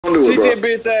gonna do it, bro.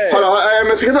 Bitch ass. Hold on,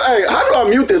 hey, how do I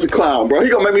mute this clown, bro? He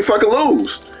gonna make me fucking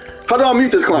lose. How do I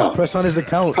mute this clown? Press on his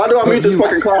account. How do I mute this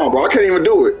fucking clown, bro? I can't even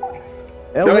do it.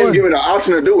 Don't even give me the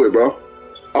option to do it, bro.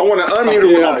 I want to unmute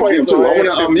him when I'm playing too. I want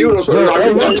to unmute him so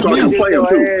I can play him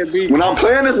too. When I'm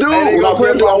playing this dude, I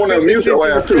want to unmute your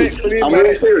ass too. I'm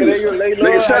really serious.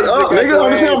 Nigga, shut up. Nigga,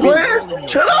 understand I'm playing?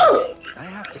 Shut up.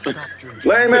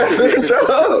 Lame ass nigga, shut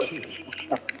up.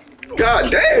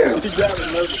 God damn.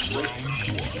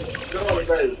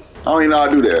 I don't even know how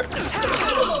to do that.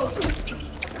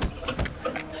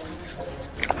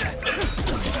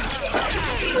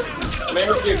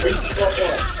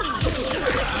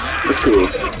 That's cool.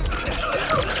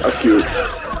 That's cute.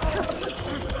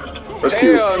 That's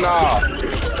cute. Hell nah.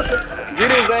 Get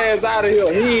his ass out of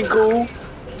here. He ain't cool.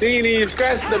 He ain't even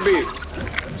scratch the bitch.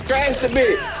 Scratch the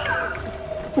bitch.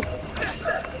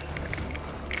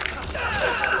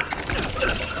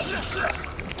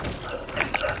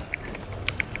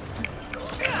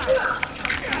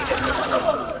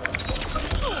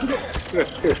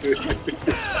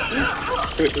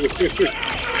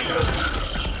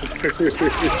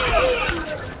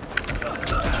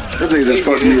 This nigga just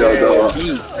fucked me up, dog.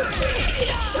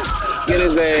 Get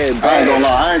his ass back. I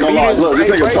ain't gonna lie. Look, this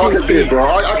nigga talking shit, bro.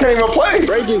 I can't even play.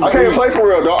 I can't even play for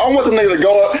real, dog. I want the nigga to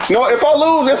go up. No, if I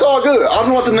lose, it's all good. I just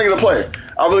want the nigga to play.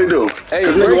 I really do. Hey,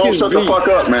 this nigga won't shut the fuck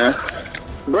up, man.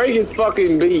 Break his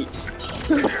fucking beat.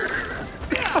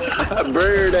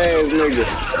 Bird ass nigga.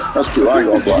 That's cool. I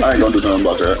ain't gonna do nothing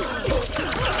about that.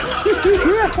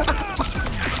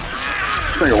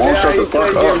 This nigga won't shut the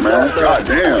fuck up, man. God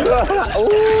damn.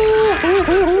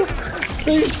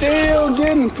 He's still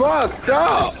getting fucked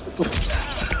up.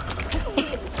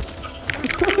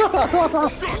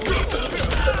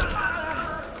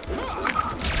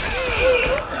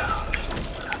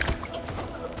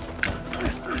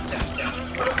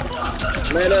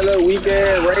 Man, that little weak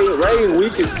ass Ray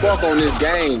weak as fuck on this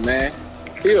game, man.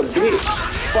 He a bitch.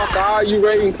 Fuck all you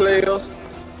Raven players.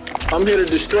 I'm here to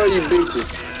destroy you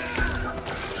bitches.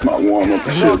 My warm up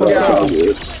and shit, but that's all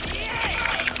good.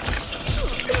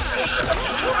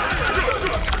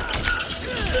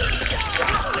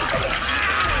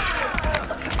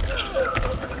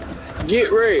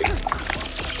 Get ready.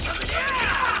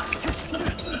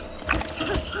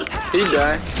 He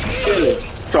died. Kill him.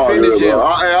 Sorry, bro.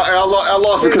 I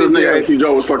lost because nigga AC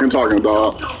Joe was fucking talking,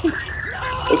 dog.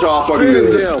 It's all fucking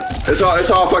good. It's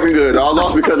all fucking good. I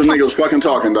lost because the nigga was fucking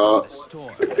talking, dog.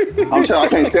 I'm telling you, I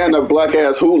can't stand that black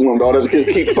ass hoodlum, dog. That just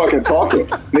keep fucking talking.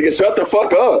 Nigga, shut the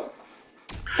fuck up.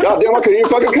 God damn, I couldn't even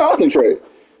fucking concentrate.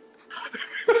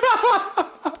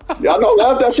 Y'all know,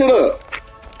 laugh that shit up.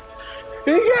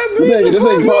 He got this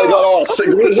nigga probably got all sick.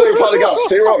 This nigga probably got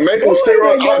syrup, maple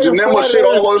syrup, Janema shit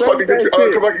all on his fucking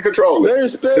controller.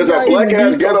 There's a black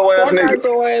ass ghetto ass nigga.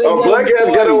 A black ass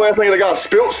ghetto ass nigga that got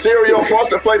spilt cereal,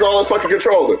 frosted flakes on his fucking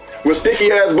controller with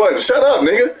sticky ass buttons. Shut up,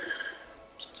 nigga.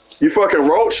 You fucking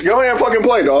roach. Go ahead and fucking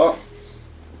play, dog.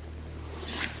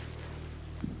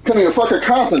 Couldn't even fucking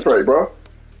concentrate, bro.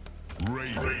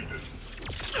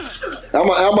 I'm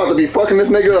about to be fucking this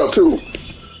nigga up too.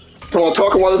 So I'm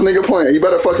talking while this nigga playing. He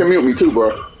better fucking mute me too,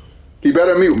 bro. He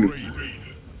better mute me.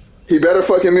 He better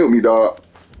fucking mute me, dog.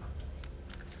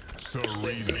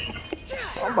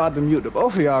 I'm about to mute the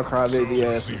both of y'all crybaby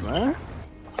asses, man.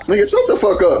 Nigga, shut the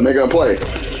fuck up, nigga, and play.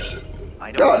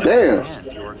 God damn.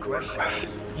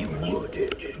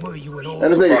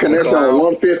 And this nigga connection on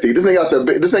 150. This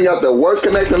nigga got the worst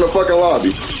connection in the fucking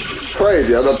lobby.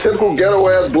 Crazy. A typical ghetto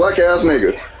ass black ass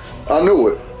nigga. I knew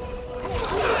it.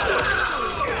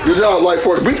 Good job, Light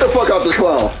Force. Beat the fuck out this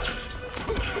clown.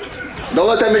 Don't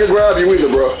let that nigga grab you either,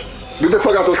 bro. Beat the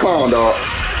fuck out this clown, dog.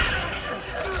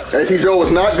 AC Joe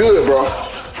is not good, bro.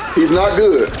 He's not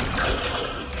good.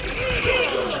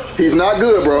 He's not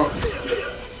good, bro.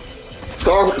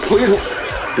 Sorry, please.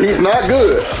 He's not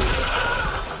good.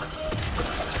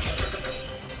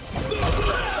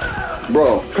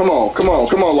 Bro, come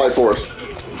on, Light Force.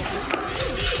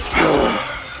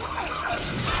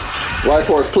 Light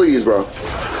Force, please, bro.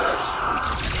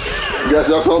 Yes,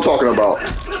 that's what I'm talking about.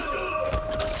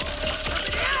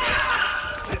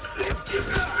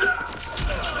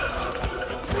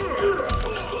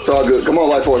 It's all good. Come on,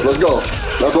 Light Force, let's go.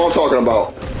 That's what I'm talking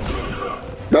about.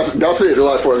 That's it,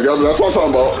 Light Force. That's what I'm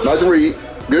talking about. Nice read.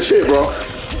 Good shit, bro.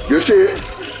 Good shit.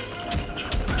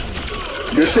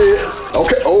 Good shit.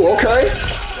 Okay. Oh, okay.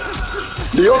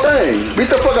 Do your thing. Beat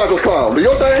the fuck out of this clown. Do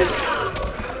your thing.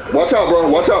 Watch out, bro.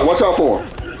 Watch out. Watch out for him.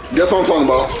 Guess what I'm talking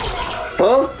about?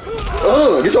 Huh?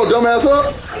 Get your dumb ass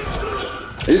up.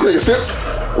 These niggas sit.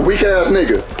 Weak ass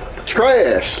nigga.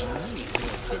 Trash.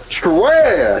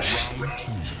 Trash.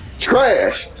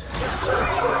 Trash.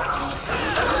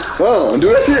 Do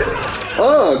that shit.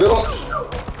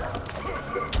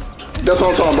 That's what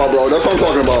I'm talking about, bro. That's what I'm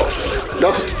talking about.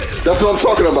 That's what I'm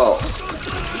talking about.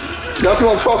 That's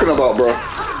what I'm talking about, bro.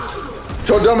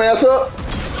 Show dumb ass up.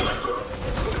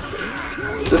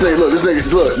 This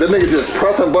nigga just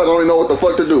pressing buttons, don't even know what the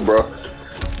fuck to do, bro.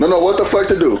 Don't know what the fuck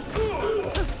to do.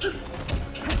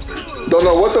 Don't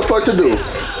know what the fuck to do.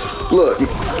 Look.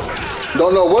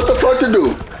 Don't know what the fuck to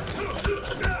do.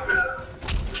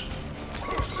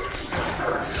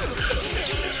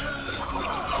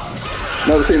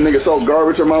 Never seen a nigga so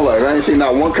garbage in my life. I ain't seen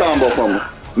not one combo from him.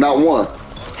 Not one.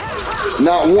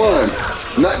 Not one.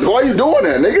 Why you doing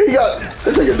that, nigga? He got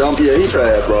this nigga dumb. Yeah, he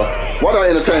trash, bro. Why do I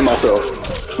entertain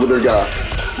myself with this guy?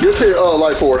 Get shit,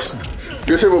 Light Force.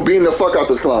 Get shit will beating the fuck out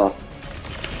this clown.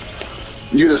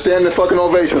 You just stand in fucking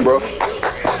ovation, bro.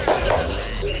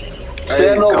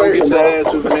 Stand ovation, bro.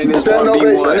 Stand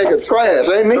ovation. That nigga trash,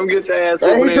 ain't he? Come get your ass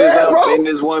ain't he trash, bro? In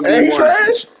this 1v1. Ain't he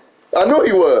trash? I knew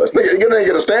he was. Nigga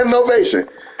get a standing ovation.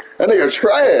 That nigga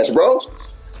trash, bro.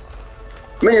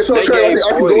 Nigga so trash. I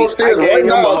can go upstairs right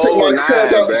now and take my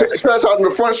trash out in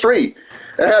the front street.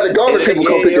 And had the garbage people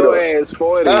come pick it up.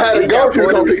 I had the garbage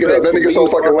people come pick it up. That nigga so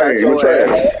fucking lame. You trash.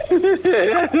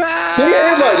 Send me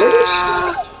an invite,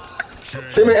 nigga.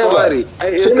 Send me an invite.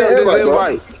 Send me an invite,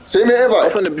 bro. Send me an invite.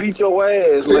 I'm finna beat your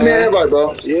ass, Send me an invite,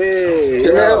 bro. Yeah.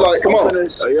 Send me an invite. Come on.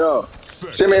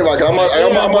 Send me an invite. I'm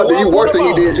about to do you worse than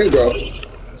he did you, bro.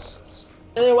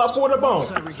 Hey, I pulled up on.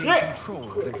 Yeah.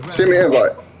 Send me an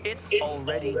invite. It's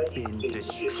already been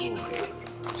destroyed.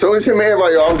 So send me an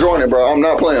invite, y'all. I'm joining, bro. I'm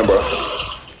not playing, bro.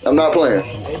 I'm not playing.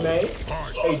 Hey, man.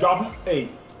 Hey, drop him. Hey,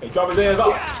 drop his ass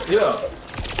off. Yeah.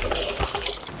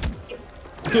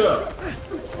 Yeah.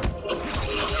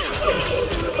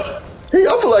 I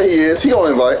feel like he is. He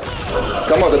gonna invite.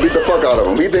 I'm about to beat the fuck out of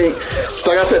him. He think,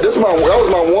 like I said, that was my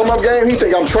warm-up game. He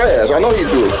think I'm trash. I know he's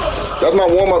good. That's my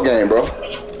warm-up game, bro.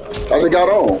 I just got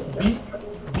on.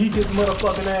 Beat his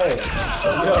motherfucking ass.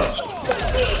 Yeah.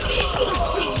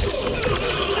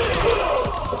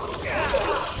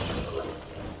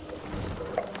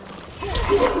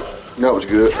 That was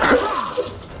good.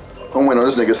 I'm waiting on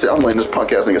this nigga. I'm waiting on this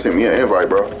punk ass nigga send me an invite,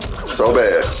 bro. So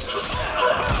bad.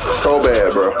 So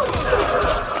bad, bro.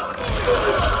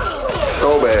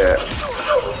 So bad.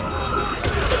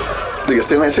 Nigga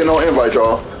still ain't sent no invite,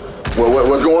 y'all.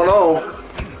 What's going on?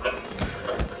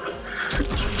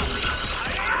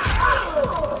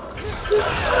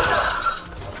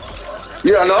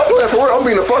 Yeah, no, I'm playing for it. I'm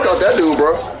beating the fuck out that dude,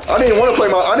 bro. I didn't want to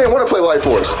play Light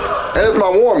Force, and it's my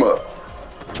warm up.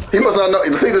 He must not know.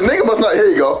 See, the nigga must not. Here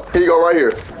you go. Here you go, right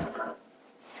here.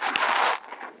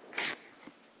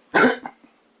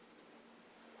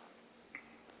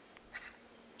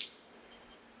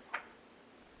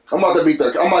 I'm about to beat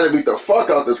the fuck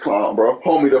out this clown, bro.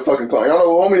 Homie the fucking clown. Y'all know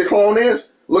who Homie the Clown is?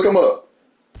 Look him up.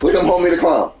 Look him, Homie the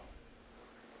Clown.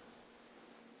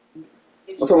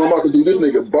 I'm talking about to do this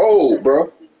nigga bold,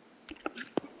 bro.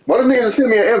 Why does nigga send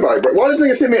me an invite, bro? Why does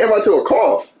nigga send me an invite to a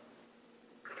cough?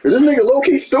 Is this nigga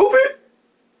low-key stupid?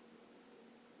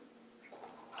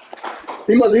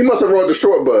 He must have rode the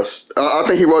short bus. I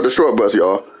think he rode the short bus,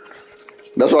 y'all.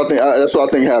 That's what I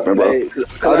think happened, bro. I think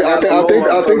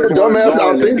the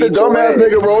dumbass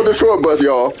nigga rode the short bus,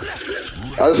 y'all.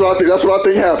 That's what I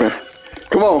think happened.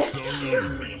 Come on.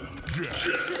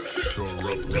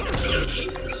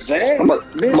 I'm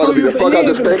about to beat the fuck out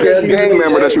this fake ass gang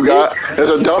member that you got. There's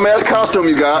a dumbass costume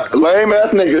you got. Lame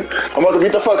ass nigga. I'm about to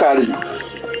beat the fuck out of you.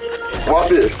 Watch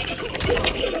this.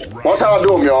 Watch how I do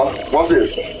them, y'all. Watch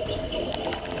this.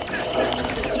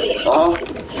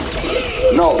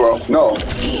 No, bro. No.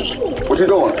 What you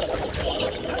doing?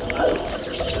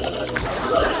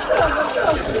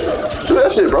 Do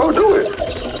that shit, bro. Do it.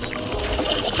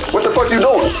 What the fuck you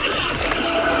doing?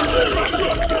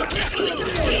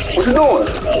 What you doing?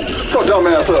 Shut your dumb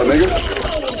ass up, nigga.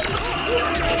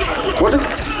 What you?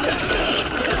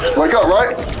 Wake up,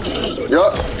 right?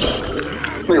 Yup.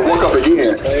 Nigga, woke up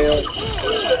again.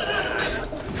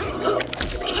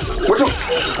 What you?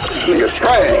 Nigga,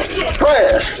 trash.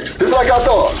 Trash. Just like I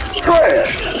thought. Trash.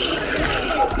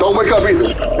 Don't wake up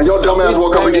either. And your dumb ass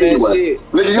woke up again anyway.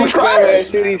 Nigga, you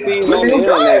trash. Nigga, you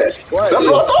trash. That's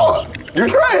what I thought. You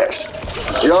trash.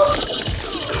 Yup.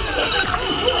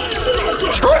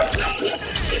 Trash.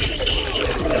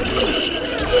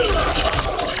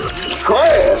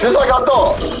 Trash. Just like I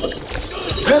thought.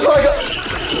 Just like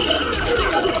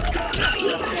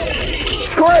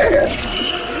trash.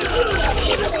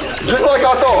 Just like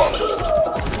I thought.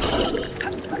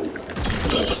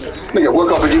 Nigga,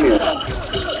 woke up again.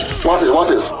 Watch this, watch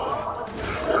this.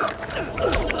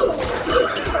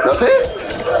 That's it?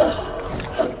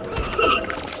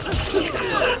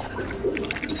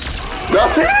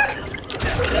 That's it.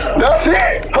 That's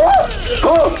it. Huh?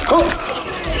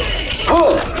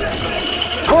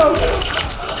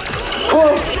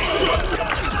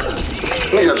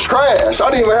 Nigga trash.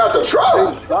 I didn't even have to try.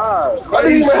 I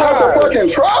didn't even have to fucking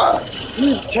try.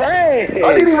 You trash.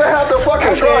 I didn't even have to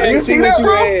fucking try. Do you see that,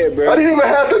 bro? I didn't even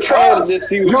have to try. Just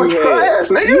see what you trash,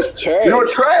 nigga. You're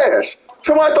trash.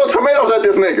 Somebody throw tomatoes at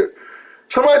this nigga.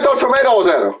 Somebody throw tomatoes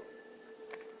at him.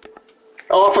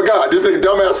 Oh, I forgot. This nigga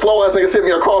dumbass slow ass nigga sent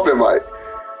me a cough invite.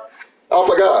 I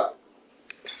forgot.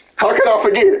 How can I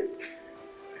forget?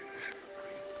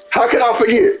 How can I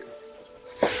forget?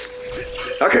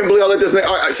 I can't believe I let this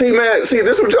nigga. See, man. See,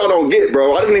 this is what y'all don't get,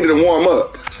 bro. I just needed to warm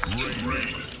up.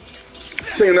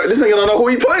 See, this nigga don't know who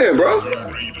he playing, bro.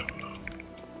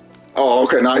 Oh,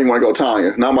 okay. Now he want to go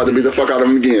Tanya. Now I'm about to beat the fuck out of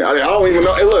him again. I don't even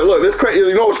know. Hey, look. This crazy.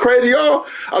 You know what's crazy, y'all?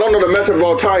 I don't know the message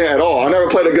about Tanya at all. I never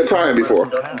played a good Tanya before,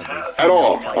 at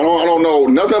all. I don't know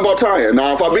nothing about Tanya.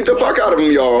 Now, if I beat the fuck out of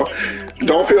him, y'all,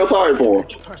 don't feel sorry for him.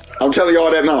 I'm telling y'all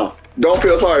that now. Don't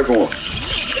feel sorry for him.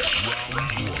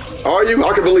 Are you?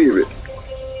 I can believe it.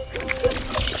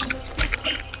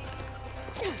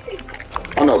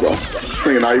 I know, bro.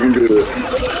 Thinking not even good.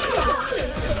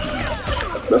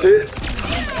 That's it?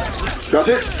 That's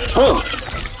it? Huh?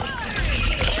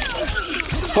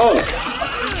 Huh?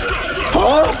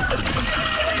 Huh?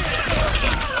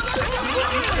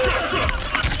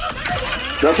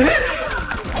 That's it?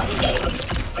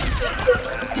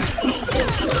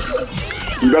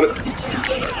 You got it?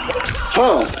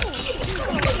 Huh?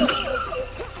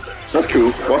 That's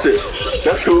cool. Watch this.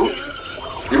 That's cool.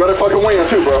 You better fucking win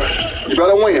too, bro. You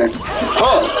better win.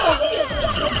 Huh?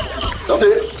 That's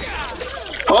it.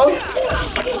 Huh?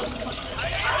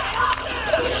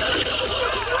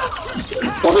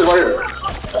 What's this right here?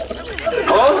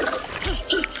 Huh?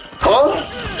 Huh?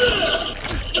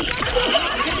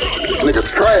 Nigga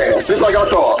trash. Just like I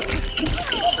thought.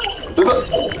 Look.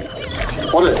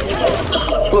 What's it?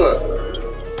 Look.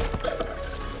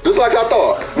 Just like I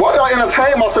thought. Why did I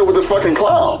entertain myself with this fucking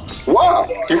clown? Why?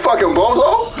 You fucking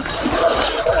bozo?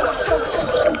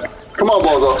 Come on,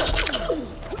 bozo.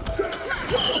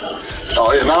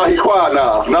 Oh yeah, now he quiet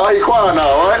now. Now he quiet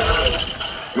now, right?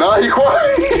 Now he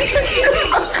quiet.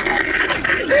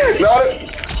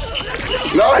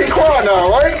 now he quiet now,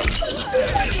 right?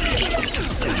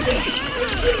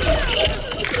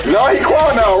 Now he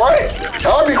quiet now, right?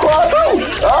 I'll be quiet too.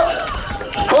 Huh?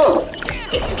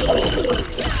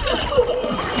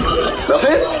 That's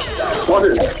it? Watch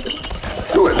this.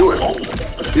 Do it.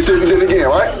 You did it again,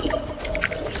 right?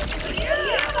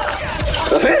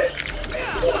 That's it?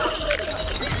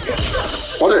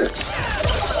 Watch it.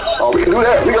 Oh, we can do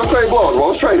that. We can trade balls, bro.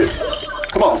 Let's trade it.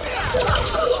 Come on.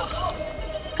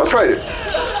 Let's trade it.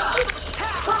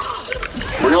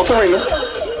 Bring on Serena.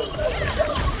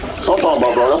 That's what I'm talking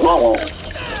about, bro. That's what I want.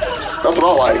 That's what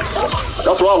I like.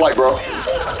 That's what I like, bro.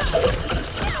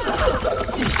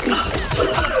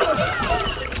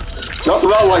 That's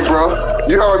what I like, bro.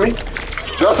 You heard me?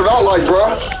 That's what I like,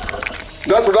 bro.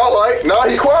 That's what I like. Now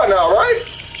he quiet now, right?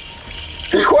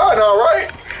 He quiet now, right?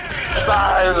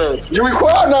 Silence. You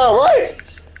quiet now, right?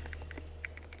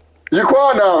 You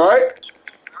quiet now, right?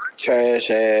 Trash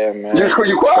ass, man.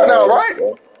 You quiet now, right?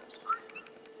 Bro.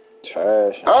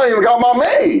 Trash. I don't even got my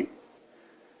main.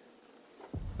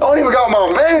 I don't even got my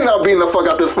main not beating the fuck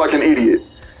out this fucking idiot.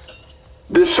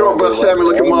 This short but Sammy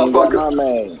looking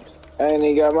motherfucker. I ain't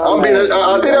even got my I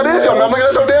think that is him. I'm looking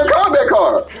at your damn combat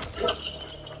card.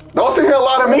 Don't sit here and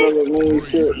lie to me.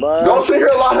 Don't sit here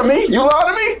and lie to me. You lie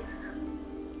to me?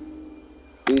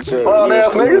 Lying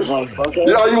ass nigga.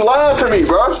 Yo, you lying to me,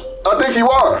 bro. I think you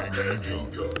are.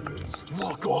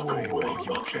 Walk away where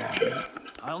you can.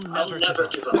 I'll never give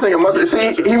up. This nigga must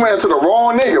see he ran into the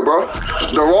wrong nigga, bro.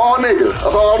 The wrong nigga.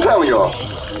 That's all I'm telling y'all.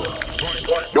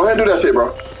 Go ahead and do that shit,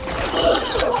 bro.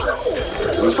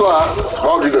 Just slide.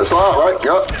 Why would you do slide, right?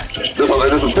 Yup. This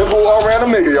is a typical all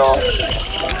random nigga, y'all.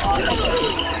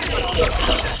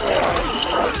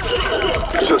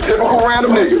 It's a typical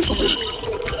random nigga.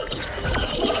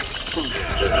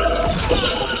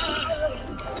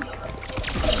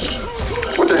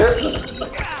 What the heck?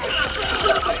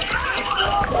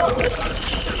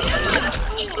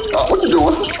 What you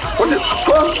doing? What you?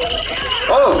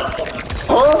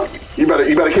 Huh? You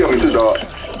better kill me too, dog.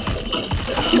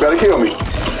 You better kill me.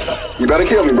 You better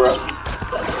kill me, bro.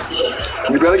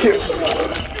 You better kill.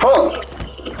 Huh?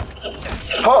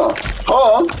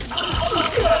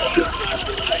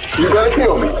 You better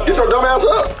kill me. Get your dumb ass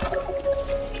up.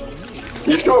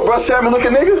 You still a breast salmon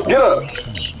looking nigga? Get up.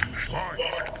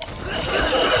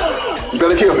 You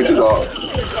better kill me too, dog.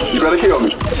 You better kill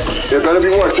me. It better be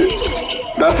worth it.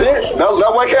 That's it?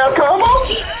 That wake ass combo?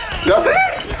 That's it?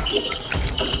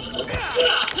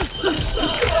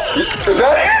 Is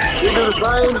that it? You do the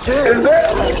same shit. Is that?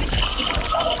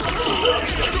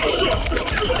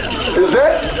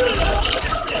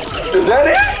 Is that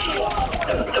it?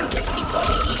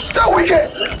 That weak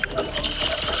ass.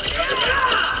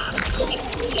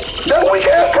 That weak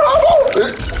ass combo?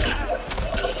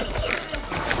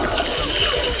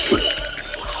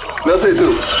 That's it,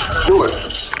 dude. Do it.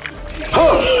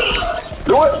 Huh?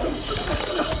 Do it.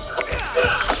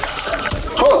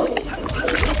 Huh?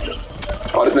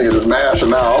 Oh, this nigga just mashing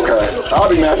now. Okay. I'll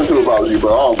be mashing too if I was you,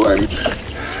 bro. I don't blame you.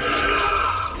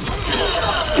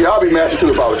 Yeah, I'll be mashing too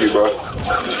if I was you, bro.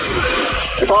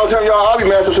 If I was him, y'all, I'll be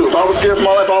mashing too. If I was scared for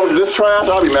my life, if I was this trash,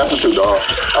 I'll be mashing too, dog.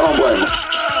 I don't blame you.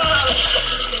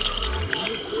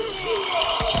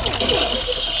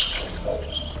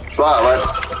 Slide, right?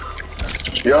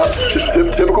 Yeah,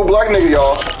 typical black nigga,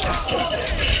 y'all.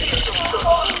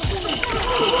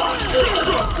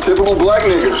 Typical black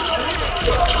nigga.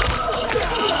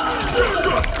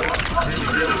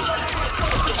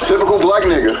 Typical black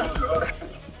nigga.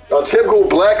 A typical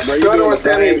black stutter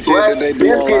standing black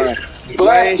biscuit,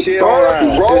 black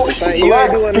burnt roast,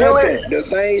 black skillet,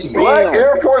 black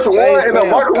Air Force One in a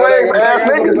microwave ass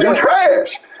nigga. You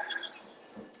trash.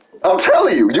 I'm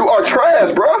telling you, you are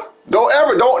trash, bro. Don't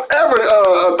ever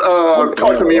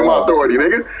talk to me in my authority,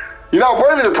 nigga. You're not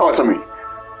worthy to talk to me.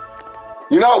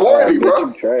 You're not worthy,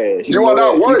 bro. You are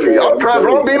not worthy. I'm trash,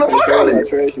 but I'm beating the fuck out of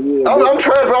you. I'm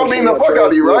trash, but I'm beating the fuck out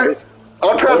of you, right?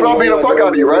 I'm trash, but I'm beating the fuck out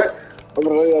of you, right? I'm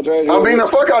beating the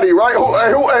fuck out of you, right?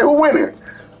 Who winning?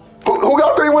 Who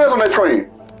got 3 wins on that train?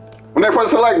 When they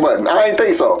press the select button? I ain't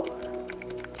think so.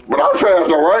 But I'm trash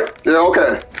though, right? Yeah,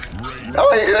 okay. He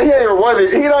ain't even worthy.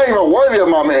 He not even worthy of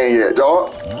my man yet,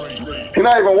 dog. He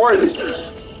not even worthy.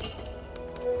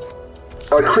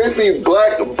 A crispy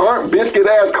black burnt biscuit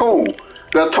ass coon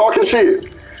that's talking shit.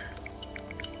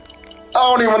 I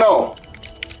don't even know.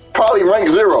 Probably rank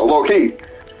 0, low key.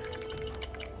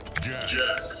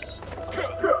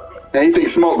 And he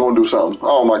thinks Smoke gonna do something.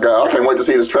 Oh my god, I can't wait to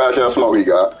see this trash ass Smoke he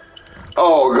got.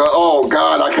 Oh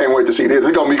god, I can't wait to see this.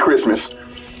 It's gonna be Christmas.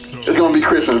 It's gonna be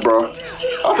Christmas, bro.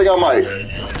 I think I might.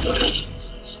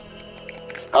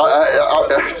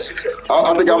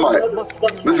 I think I might.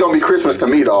 This is gonna be Christmas to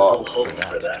me, dog.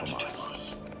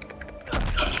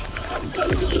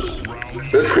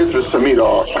 This Christmas to me,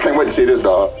 dog. I can't wait to see this,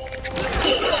 dog.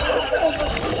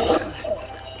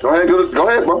 Go ahead, go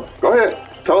ahead, bro. Go ahead.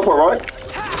 Teleport, right?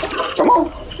 Come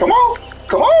on, come on,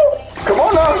 come on, come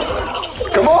on now.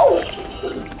 Come on.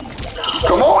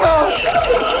 Come on now.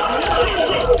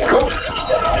 Come.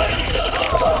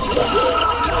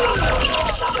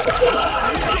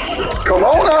 Come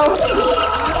on now.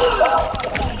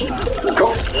 Go.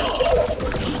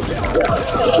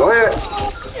 Go ahead.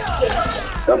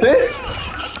 That's it.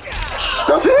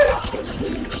 That's it.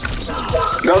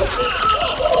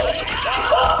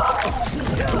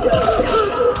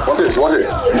 Watch it, watch it.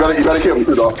 You gotta kill me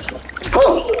too, dog.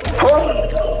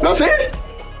 Huh? That's it?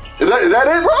 Is that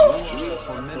it, bro?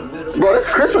 Bro, this is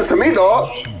Christmas to me, dog.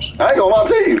 I ain't gonna lie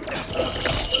to you.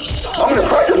 I'm in the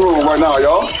practice room right now,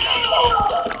 y'all.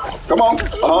 Come on.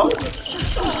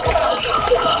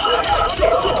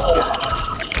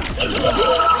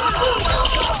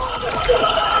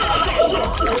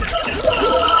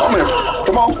 I'm in.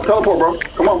 Come on, teleport, bro.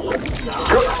 Come on.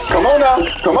 Come on now.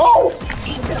 Come on.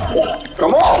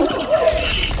 Come on.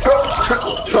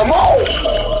 Come on.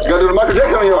 You gotta do the Michael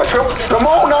Jackson on your come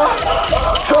on now.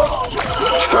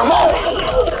 Come on.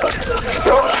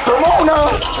 Come on now.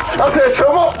 I said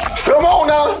come on. Come on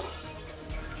now.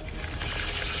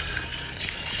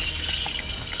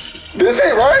 This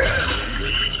it, right?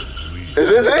 Is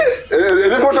this it? Is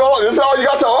this what is this all you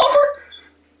got to offer?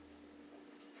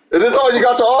 Is this all you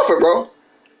got to offer, bro?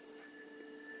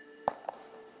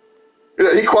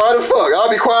 Yeah, he quiet as fuck. I'll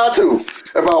be quiet too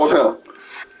if I was him.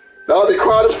 I'll be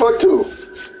quiet as fuck too.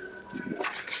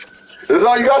 Is this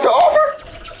all you got to offer?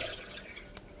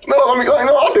 No, I think I ain't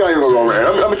gonna go rain.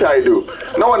 Let me see how you do.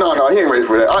 No, he ain't ready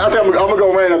for that. I think I'm gonna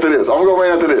go rain after this. I'm gonna go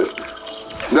rain after this.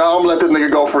 Now I'm gonna let this nigga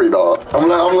go free, dog. I'm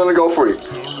letting it go free.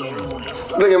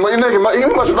 Nigga, you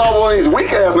must have thought one of these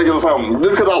weak ass niggas or something.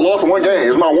 Just because I lost one game,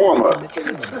 it's my warm up.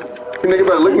 You nigga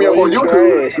better look me up on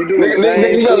YouTube.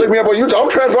 Nigga, you better look me up on YouTube. I'm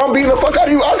trash, but I'm beating the fuck out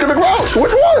of you. Oscar the Grouch.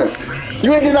 Which one?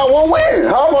 You ain't getting out one win.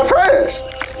 How am I trash?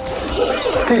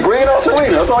 Keep bringing out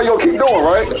Selena. That's all you'll keep doing,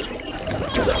 right?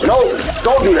 No,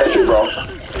 don't do that shit, bro.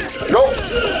 Nope.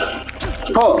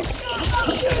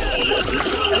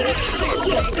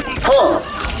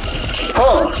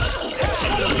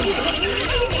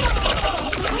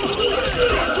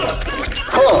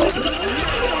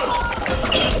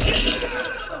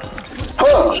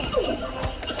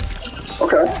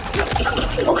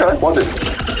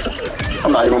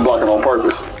 on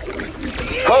purpose.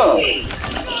 Huh?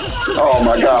 Oh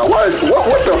my God! What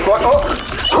the fuck? Oh,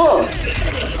 huh?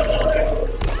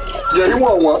 Yeah, he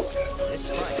won one.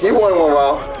 He won one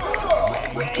round.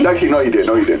 Actually, no, he didn't.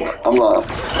 No, he didn't. I'm lying.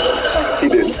 He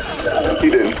didn't. He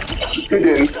didn't. He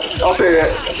didn't. I'll say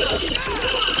it.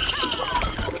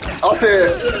 I'll say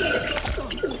it.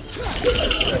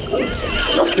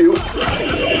 That's cute.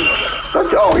 That's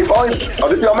cute. Oh, he falling. Oh,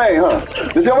 this your man, huh?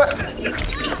 This your man?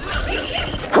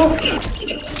 Huh?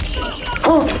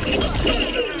 Huh?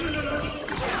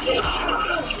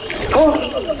 Huh?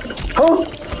 Huh?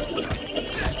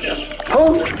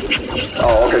 Huh?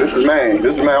 Oh, okay, this is man.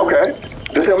 This is man, okay.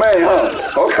 This your man, huh?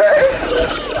 Okay.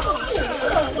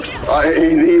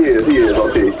 He is,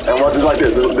 okay. And watch this like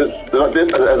this. Like this,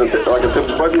 as a like a tip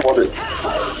button, watch it.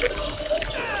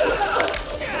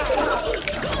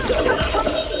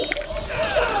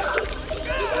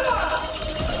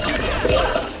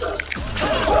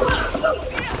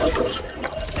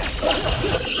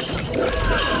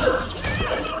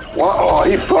 What? Oh,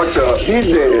 he fucked up. He's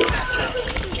dead.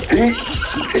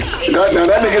 Now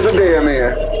that nigga's a dead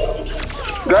man.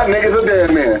 That nigga's a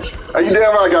dead man. Are you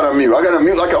damn right I got a mute? I got a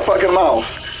mute like a fucking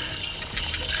mouse.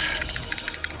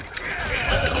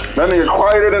 That nigga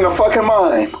quieter than a fucking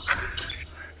mime.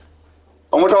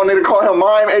 I want y'all nigga to call him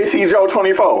Mime AC Joe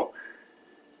 24.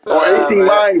 Or AC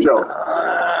Mime Joe.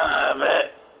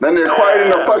 That nigga quieter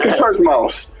than a fucking church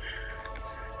mouse.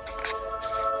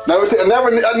 I've never seen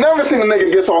a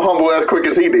nigga get so humble as quick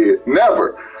as he did.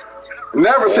 Never.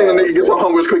 Never seen a nigga get so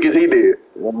humble as quick as he did.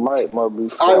 I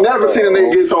never seen a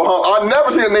nigga get so humble. I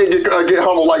never seen a nigga get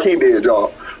humble like he did,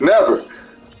 y'all. Never.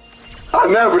 I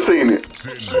never seen it.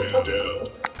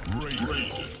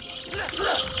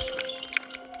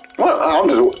 What? I'm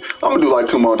gonna do like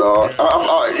 2 more, dog.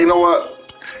 You know what?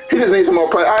 He just needs some more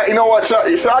play. You know what? Should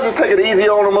I just take it easy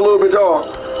on him a little bit,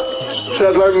 y'all?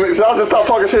 Should I just stop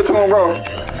talking shit to him, bro?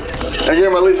 And give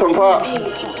him at least some pops?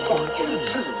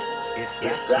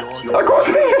 Of course.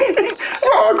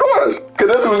 Well, of course. Cause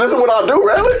this is what I do,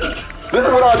 really. This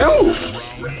is what I do.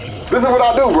 This is what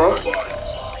I do, bro.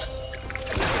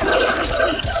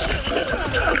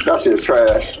 That shit's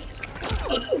trash.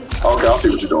 Okay, I see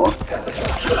what you're doing.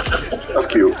 That's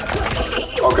cute.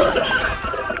 Okay.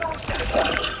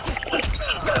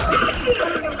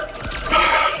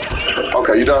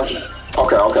 Okay, you done?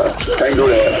 Okay. Can't do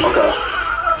that. Okay.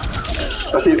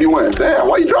 Let's see if you win. Damn,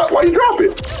 why you drop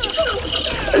it?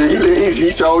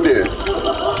 He sure did.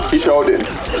 He sure did.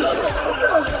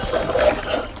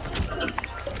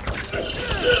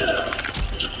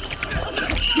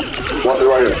 Watch it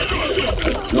right here.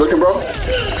 You looking, bro?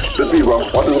 This me, bro.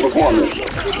 Watch this performance.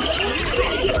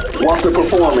 Watch the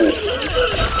performance.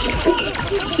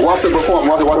 Watch the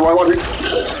performance.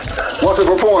 Watch the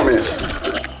performance.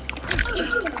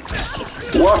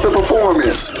 Watch the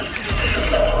performance.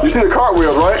 You see the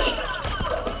cartwheels, right?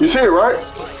 You see it, right?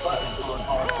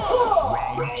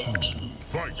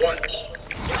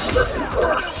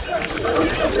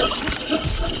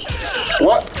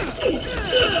 What?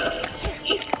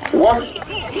 What?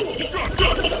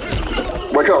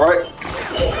 Wake up, right?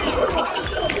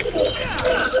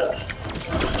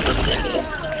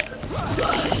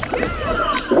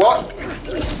 What?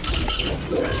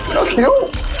 That's cute.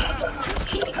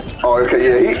 Oh, okay,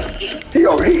 yeah, he,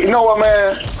 you know what,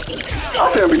 man?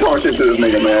 I shouldn't be talking shit to this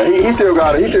nigga, man. He still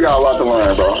got a lot to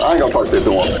learn, bro. I ain't gonna talk shit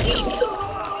to him.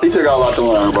 He still got a lot to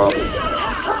learn, bro.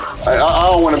 I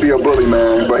don't want to be a bully,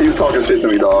 man, but he was talking shit to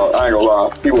me, dog. I ain't gonna lie,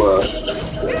 he was.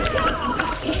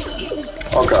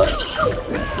 Okay.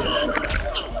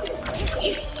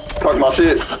 Talk my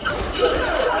shit.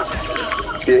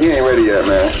 Yeah, he ain't ready yet,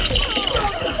 man.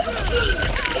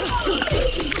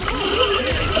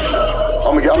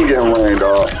 I'm gonna get him rain,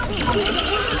 dog.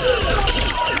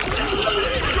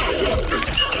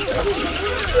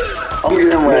 I'm gonna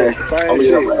get him rain. Same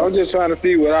shit. I'm just trying to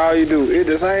see what all you do. It's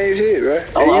the same shit, right?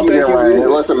 I'm gonna get him rain.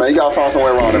 Listen, man, you gotta find some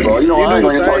way around it, bro. You know, I ain't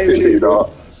gonna even talk shit to you,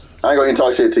 dog. I ain't gonna even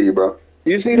talk shit to you, bro.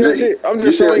 You see that shit? I'm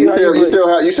just showing you how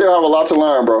you still have a lot to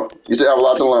learn, bro. You still have a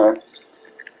lot to learn.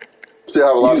 Still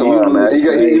have a lot to learn, man.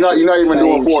 You're not even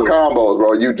doing 4 combos,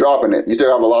 bro. You dropping it. You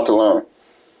still have a lot to learn.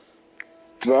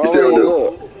 You still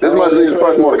do. This must be his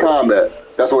first Mortal Kombat.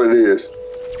 That's what it is.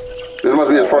 This must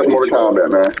be his first Mortal Kombat,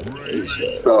 man.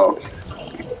 So,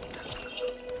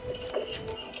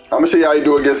 I'm gonna see how you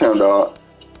do against him, dog.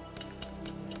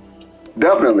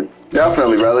 Definitely,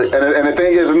 brother. And the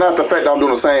thing is, it's not the fact that I'm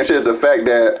doing the same shit. It's the fact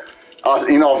that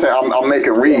You know what I'm saying? I'm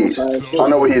making reads. I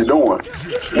know what he's doing.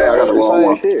 Damn, I got the wrong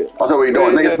one. I know what he's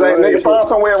doing. Nigga, find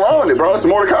some way around it, bro. It's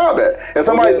Mortal Kombat. If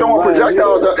somebody throwing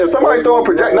projectiles,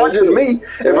 not just me.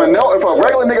 If a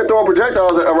regular nigga throwing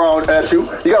projectiles around at you,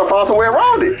 you gotta find some way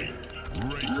around it.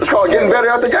 It's called getting better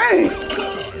at the game.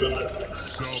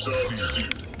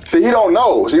 See, he don't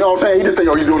know. See, you know what I'm saying? He just think,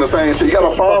 oh, you doing the same shit. You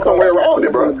gotta find some way around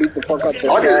it, bro. Beat the fuck out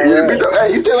your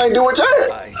hey, you still ain't doing it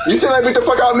yet. You still ain't beat the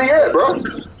fuck out of me yet, bro.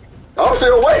 I'm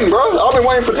still waiting, bro. I've been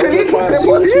waiting for 10 plus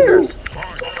years.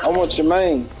 I want your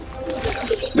main.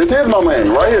 This is my main,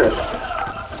 right here.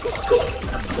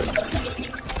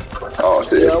 Oh,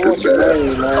 shit. Yeah, I want your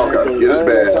main, man. Okay, yeah, this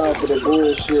bad. Time for the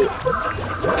bullshit.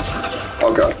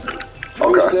 Okay.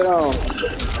 Okay. Sit down.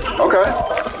 Okay.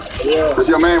 Yeah. This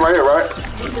your main right here, right?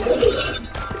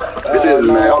 This is his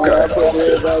man. Okay. I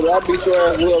beat your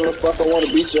ass with the fuck I want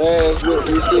to beat your ass with.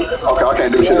 You see? Okay, I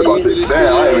can't do shit about this.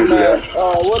 Damn, I ain't even do that.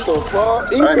 Oh, what the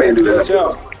fuck? I ain't even do that.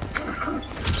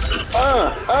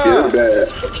 Yeah, it's bad.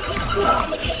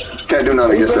 Can't do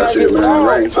nothing against that shit, man.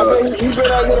 Rain sucks.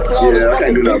 Yeah, I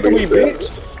can't do nothing against that.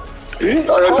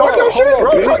 Talk your shit,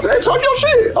 bro. Hey, talk your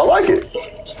shit. I like it.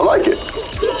 I like it.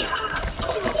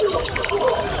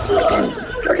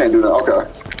 I can't do that. Okay.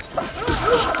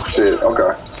 Shit.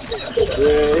 Okay.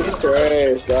 Yeah, he's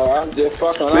trash, dog. I'm just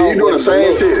fucking. Man, you doing the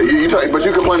same shit. But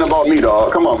you complaining about me,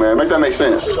 dog. Come on, man. Make that make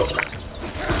sense. Come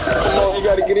on, you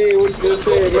gotta get in what you just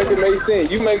said. Make it make sense.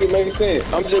 You make it make sense.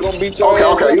 I'm just gonna beat your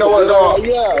ass. Okay. You know what, dog?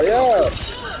 Yeah.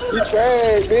 You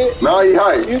trash, bitch. Nah, he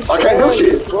hype. I can't do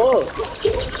shit.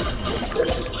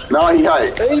 Nah, he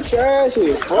hype. He trash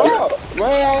as fuck.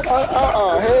 Man,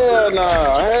 hell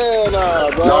nah,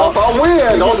 bro. Nah, if I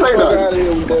win, don't say nothing. Get out of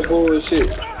here with that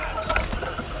bullshit.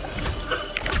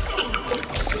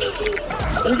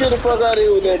 You get the fuck out of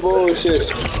here with that bullshit.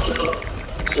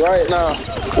 Right now.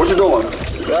 What you doing?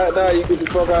 Right now, you get the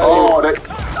fuck out of here.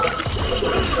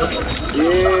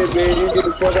 Yeah, man, you get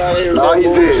the fuck out of here with that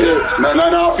bullshit.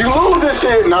 Nah, if you lose this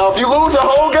shit, if you lose the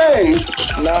whole game,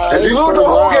 if you lose the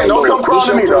whole game, don't come crying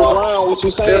to me, dog. If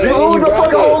you lose the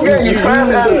fucking whole game, you trash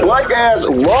ass, black ass,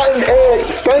 rotten egg,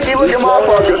 stanky looking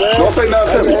motherfucker, don't say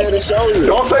nothing to me.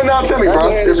 Don't say nothing to me, bro.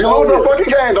 If you lose the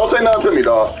fucking game, don't say nothing to me,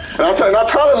 dog. And I'm trying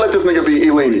to let this nigga be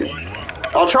lenient.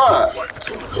 I'll try.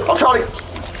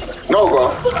 No,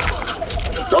 bro.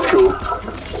 That's cool.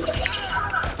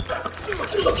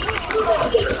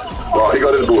 Bro, he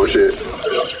got his bullshit.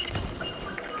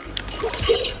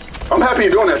 I'm happy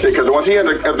you're doing that shit, because once he at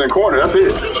the corner, that's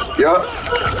it. Yup.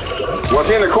 Once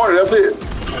he in the corner, that's it.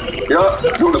 Yup.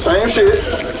 Doing the same shit.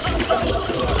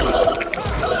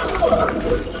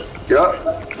 Yup.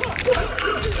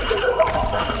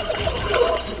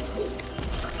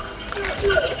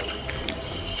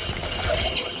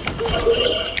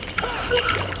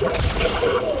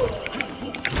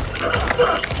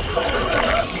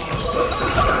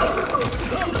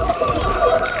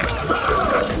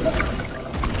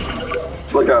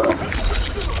 Look at him.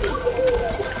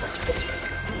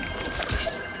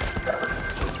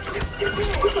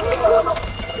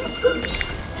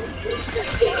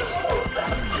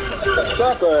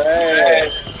 Sucker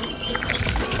ass.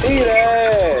 Eat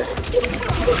ass.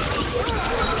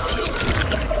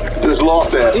 Just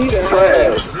lost that.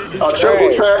 Trash. A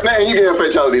triple trash. Man, you getting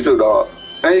fatality too, dog.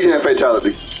 And you getting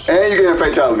fatality. That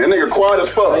nigga quiet as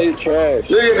fuck. Nigga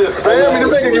just spam me.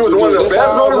 This nigga, you was one of the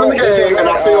best voters in the game, and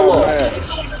I still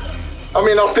lost. I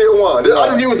mean, I still won.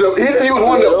 He was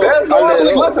one of the best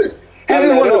zoners. Listen, he's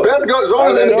one of the best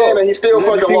zoners in the game, and he still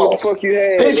fucking lost.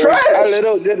 He's trash.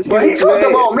 But he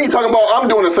talking about me, talking about I'm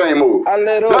doing the same move.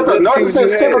 That's a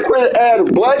narcissist, hypocrite ass,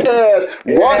 black ass,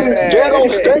 rotten, ghetto,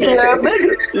 stinky ass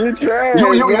nigga. You trash.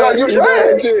 You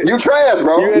trash. You trash,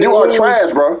 bro. You are trash,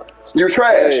 bro. You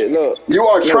trash. Hey, look. You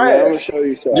are trash.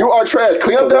 You are trash.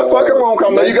 Clean up that fucking room. I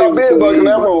know you got bed bugs in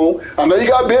that room. I know you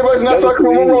got bed bugs in that fucking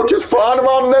room. Roaches flying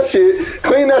around in that shit.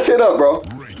 Clean that shit up, bro.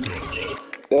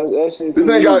 This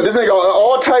nigga got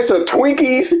all types of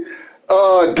Twinkies,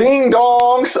 ding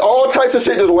dongs, all types of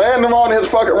shit just landing around in his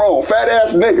fucking room. Fat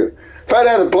ass nigga. Fat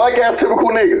ass black ass typical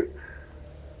nigga.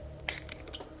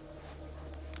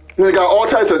 They got all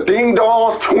types of ding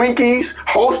dongs, Twinkies,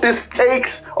 Hostess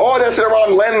cakes, all that shit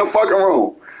around landing in the fucking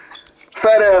room.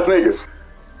 Fat ass nigga.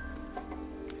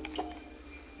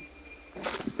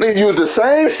 They use the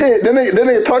same shit. Then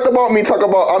they talk about me,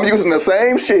 I'm using the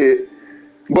same shit,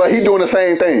 but he doing the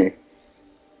same thing.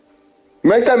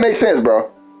 Make that make sense,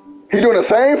 bro. He doing the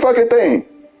same fucking thing.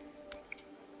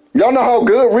 Y'all know how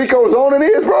good Rico zoning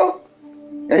is, bro?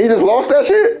 And he just lost that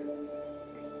shit?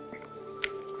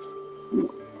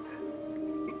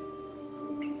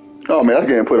 Oh man, that's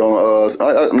getting put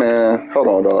on man, hold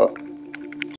on, dog.